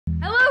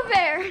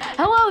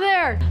Hello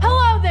there!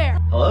 Hello there!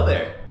 Hello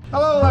there.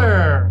 Hello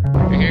there.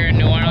 We're here in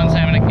New Orleans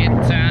having a good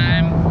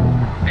time.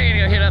 We're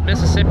gonna go hit up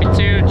Mississippi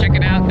too. Check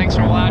it out. Thanks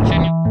for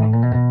watching.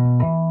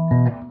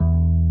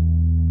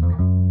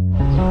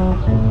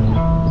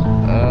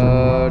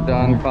 Oh,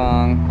 Dong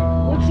Fong.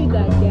 What you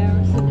got,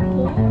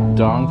 Garrison?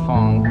 Dong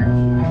Fong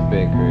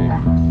Bakery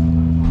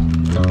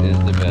is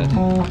the best.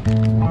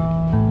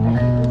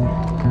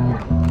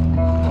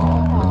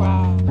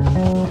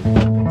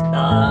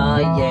 Oh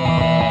yeah.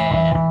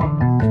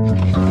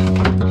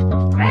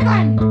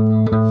 Waveland!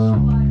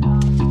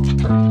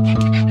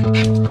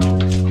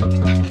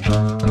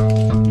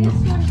 This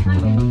one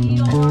kind of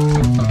deal on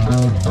the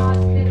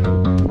hospital.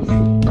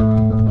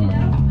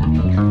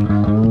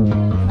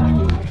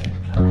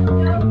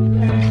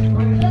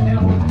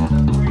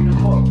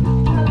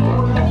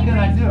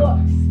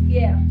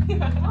 Yeah.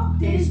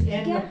 He's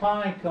in the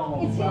pine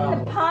cone. It's in the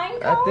pine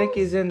I cones? think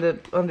he's in the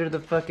under the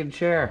fucking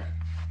chair.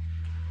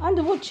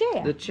 Under what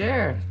chair? The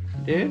chair,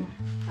 dude.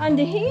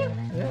 Under here?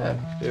 Yeah.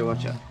 Dude,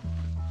 watch out.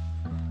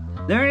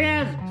 There he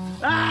is!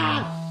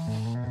 Ah!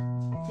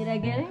 Did I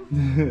get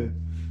him?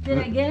 Did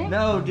I get him?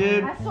 No,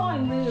 dude. I saw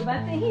him move.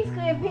 I think he's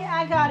good.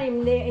 I got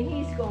him there.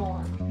 He's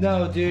gone.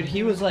 No, dude.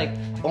 He was like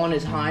on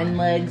his hind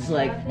legs,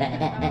 like.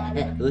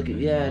 Look at,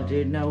 yeah,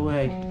 dude. No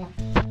way.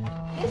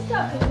 This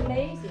stuff is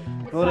amazing.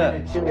 It's Hold like up.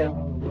 a chicken.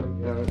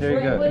 Here you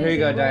go. What Here is you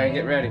go, it, Diane. Ray?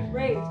 Get ready.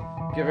 Ray.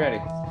 Get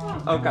ready.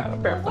 Oh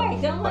God.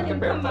 Wait, don't let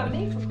him come by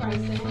me for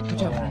Christ's sake.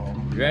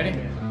 You ready?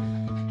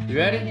 You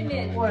ready? Wait a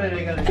minute. What are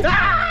they gonna do?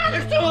 Ah!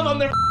 There's two of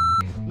them.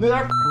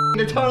 They're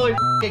totally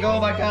oh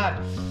my God.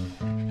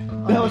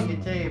 That was, the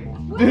table.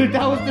 dude.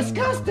 That was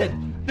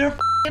disgusting. They're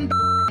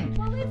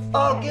Well, it's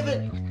Oh, give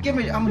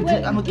me. I'm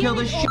gonna kill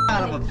the shit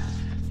out of them.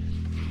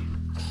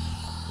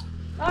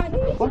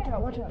 Watch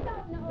out. Watch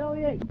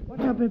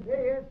out, baby.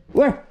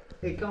 Where?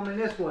 He coming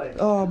this way.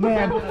 Oh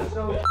man.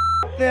 So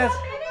This.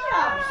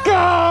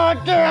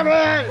 God damn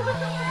it!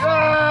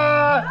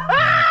 God!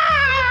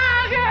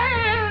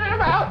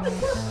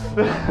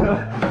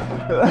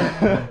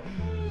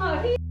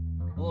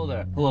 Hello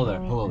there. Hello there.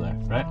 Hello there.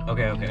 Right?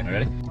 Okay. Okay.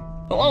 Ready?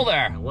 Hello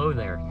there. Hello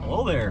there.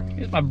 Hello there.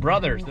 Here's my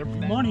brothers. They're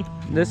money.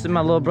 This is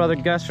my little brother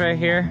Gus right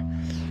here.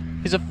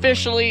 He's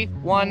officially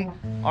won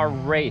our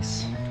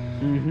race.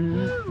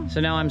 Mm-hmm. So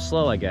now I'm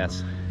slow, I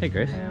guess. Hey,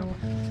 Grace. Hey,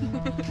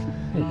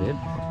 dude.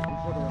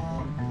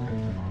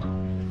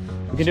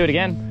 We can do it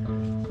again.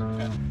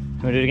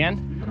 Wanna do it again?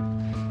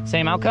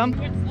 Same outcome?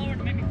 Do it slower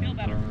to make me feel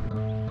better.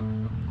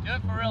 Do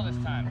it for real this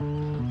time.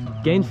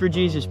 Gains for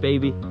Jesus,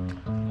 baby.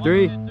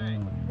 3,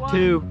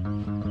 2,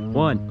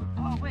 1.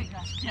 Oh, wait,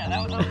 gosh. Yeah,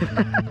 that was over.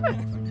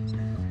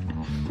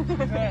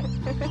 Okay.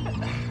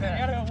 I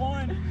gotta go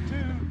 1, 2,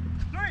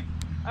 3.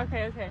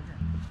 Okay, okay.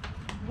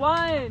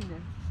 1,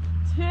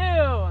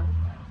 2,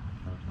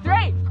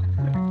 3.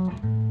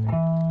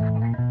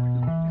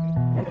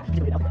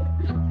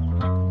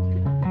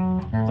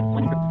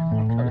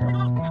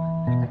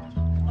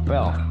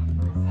 Well,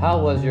 how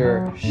was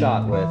your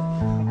shot with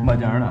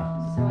Moderna?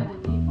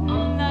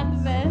 Not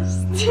the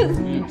best.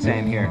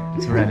 Same here.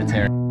 It's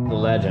hereditary. The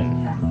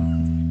legend.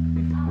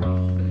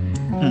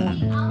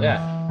 Yeah.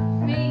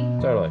 me.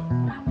 Totally.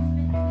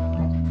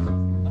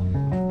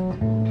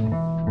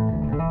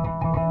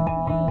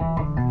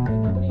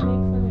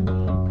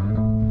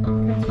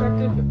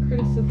 Constructive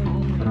criticism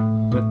only.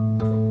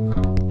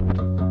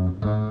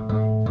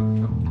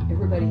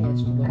 Everybody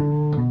has to go.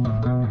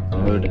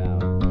 No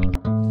doubt.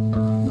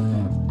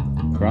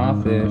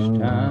 Crawfish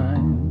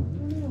time.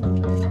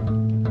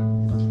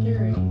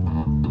 Scary.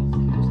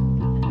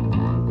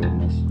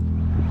 Goodness.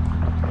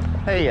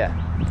 Hey, yeah.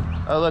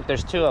 Oh, look,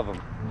 there's 2 of them.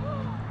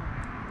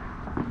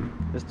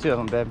 There's 2 of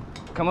them, babe.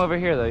 Come over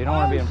here, though. You don't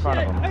want to be in front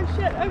of them. Oh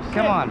shit, oh shit.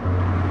 Come on.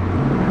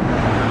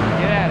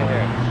 Get out of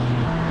here.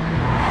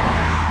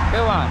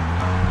 Come on.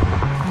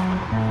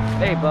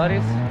 Hey,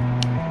 buddies.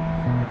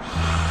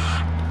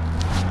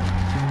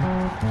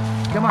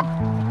 Come on.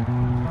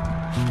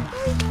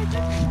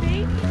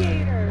 Baby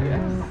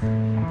gators.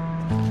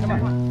 Come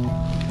on.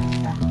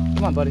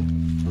 Come on, buddy.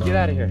 Get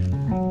out of here.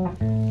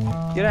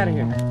 Get out of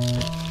here.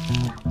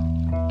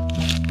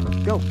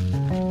 Go. Let's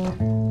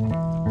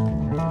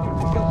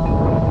go.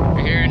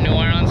 We're here in New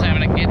Orleans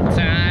having a good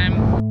time.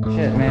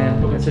 Shit,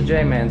 man. It's a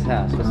J-Man's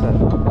house. What's up?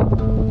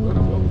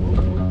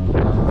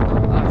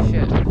 Oh,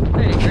 shit.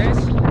 Hey,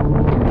 Grace.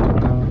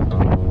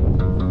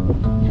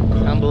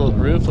 Humble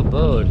roof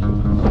abode.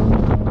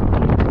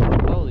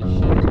 Holy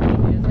shit.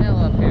 It's hell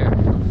up here.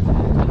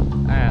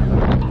 Alright,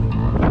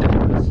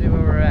 let's see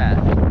where we're at.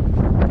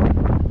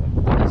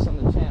 Put this on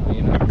the channel,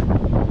 you know.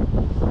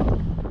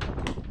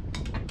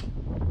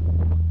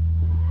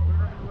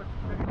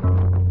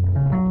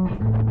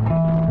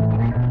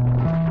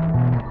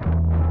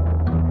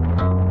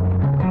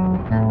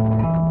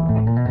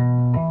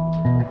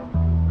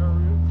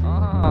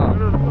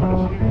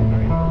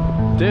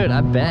 Dude,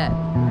 I bet.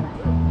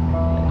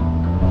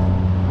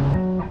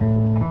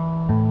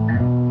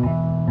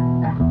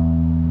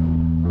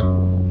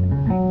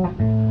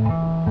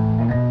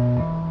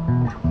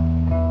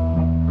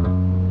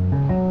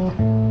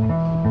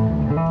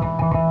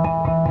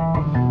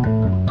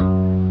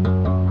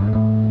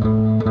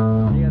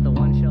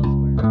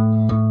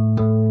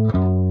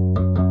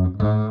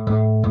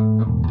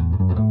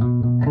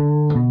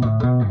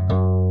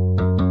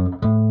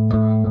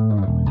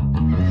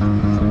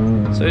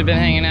 So we've been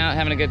hanging out,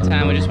 having a good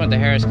time. We just went to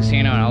Harris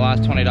Casino and I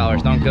lost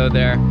 $20. Don't go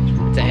there.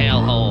 It's a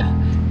hellhole.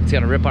 It's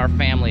gonna rip our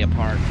family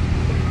apart.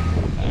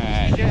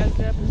 Alright.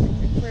 Jazzed up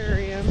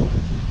aquarium.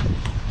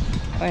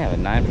 I have a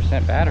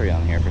 9% battery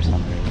on here for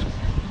some reason.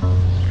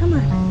 Come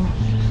on.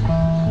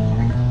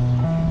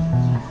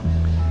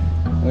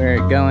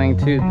 We're going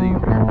to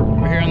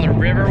we're here on the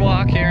river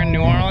walk here in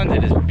New Orleans.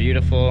 It is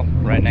beautiful,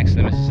 right next to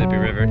the Mississippi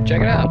River.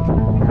 Check it out.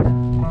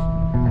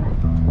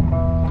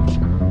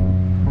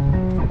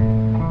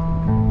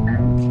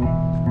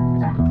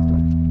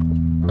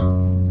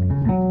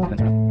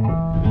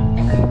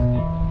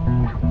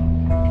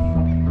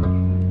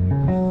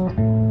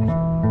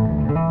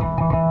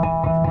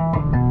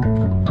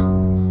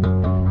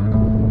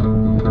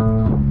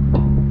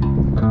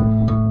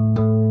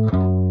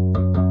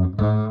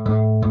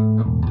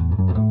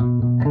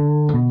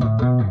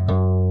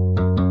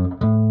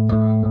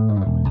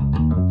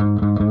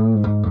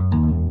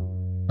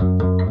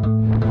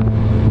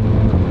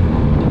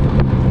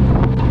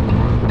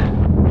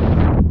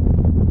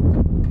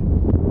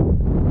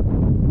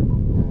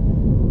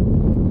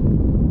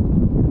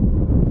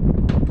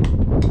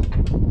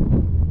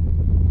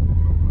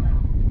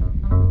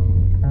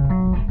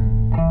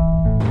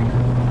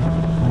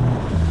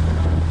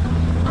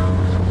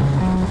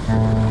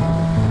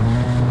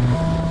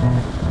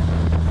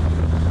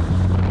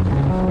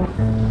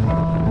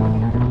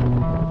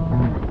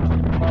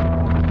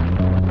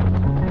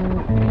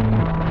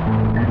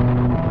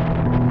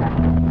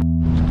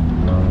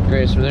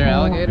 Grace, were there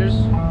alligators?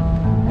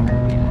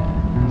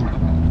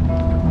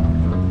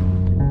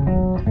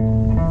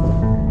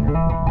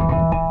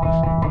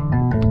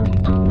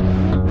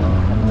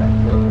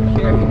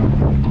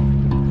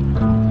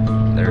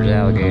 There's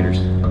alligators.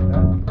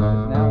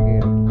 An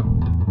alligator.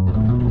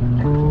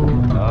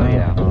 Oh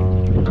yeah.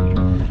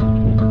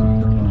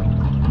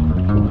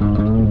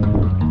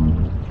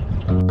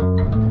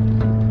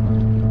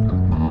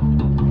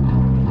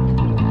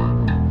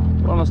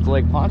 We're almost to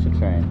Lake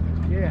Pontchartrain.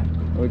 Yeah.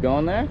 Are we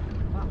going there?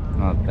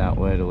 Not that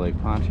way to Lake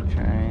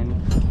Pontchartrain.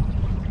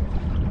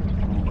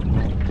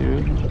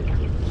 Dude.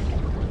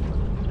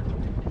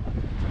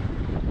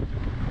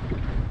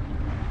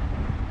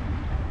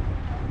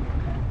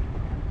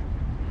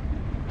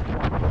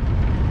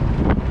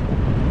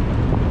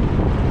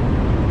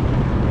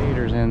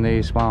 Gators in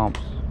these swamps.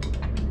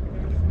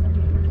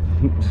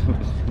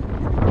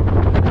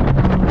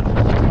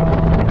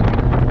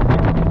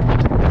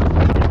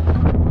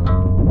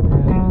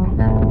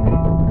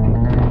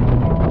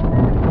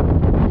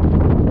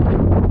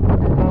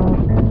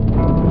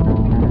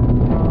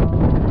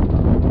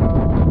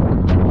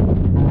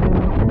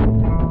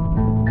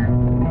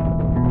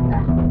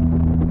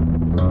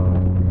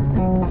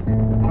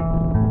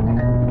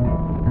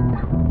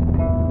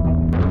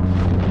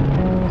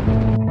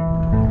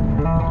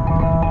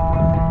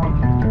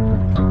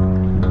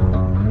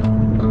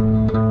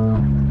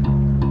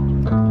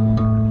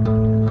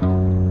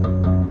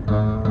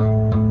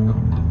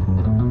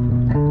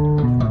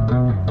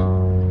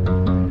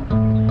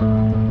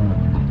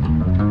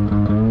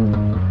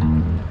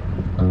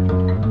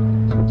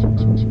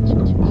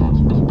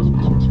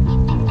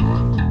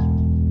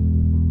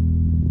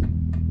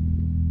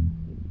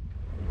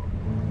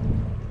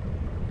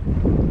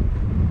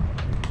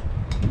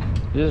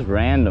 Just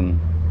random.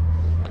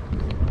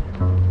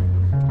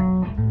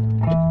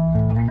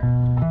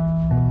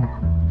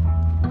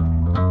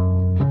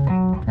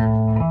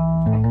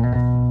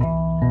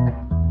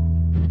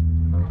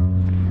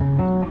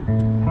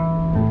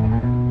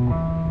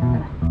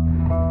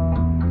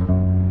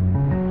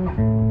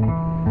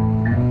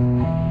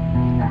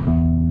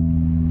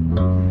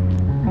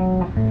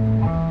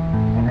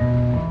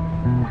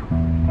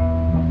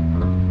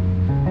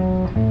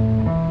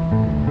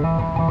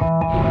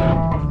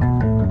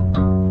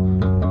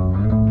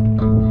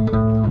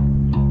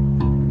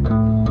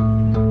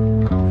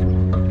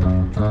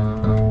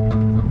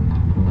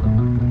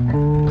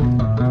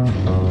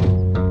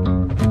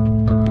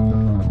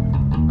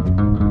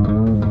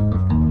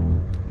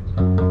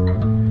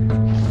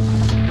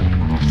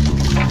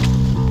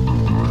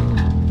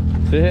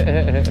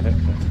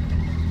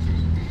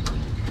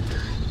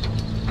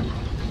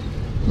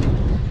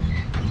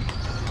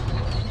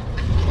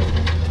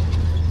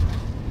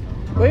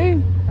 Wait.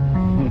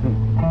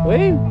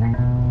 Wait.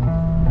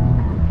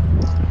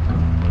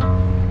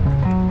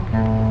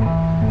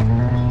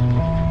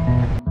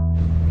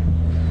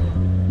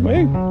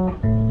 Wait.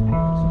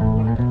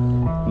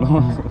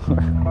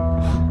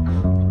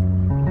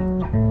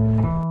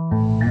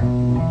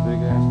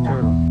 Big ass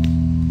turtle.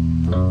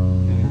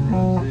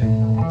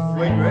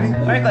 Wait, you ready?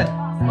 Franklin.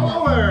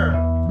 Over!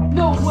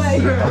 No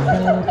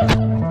way.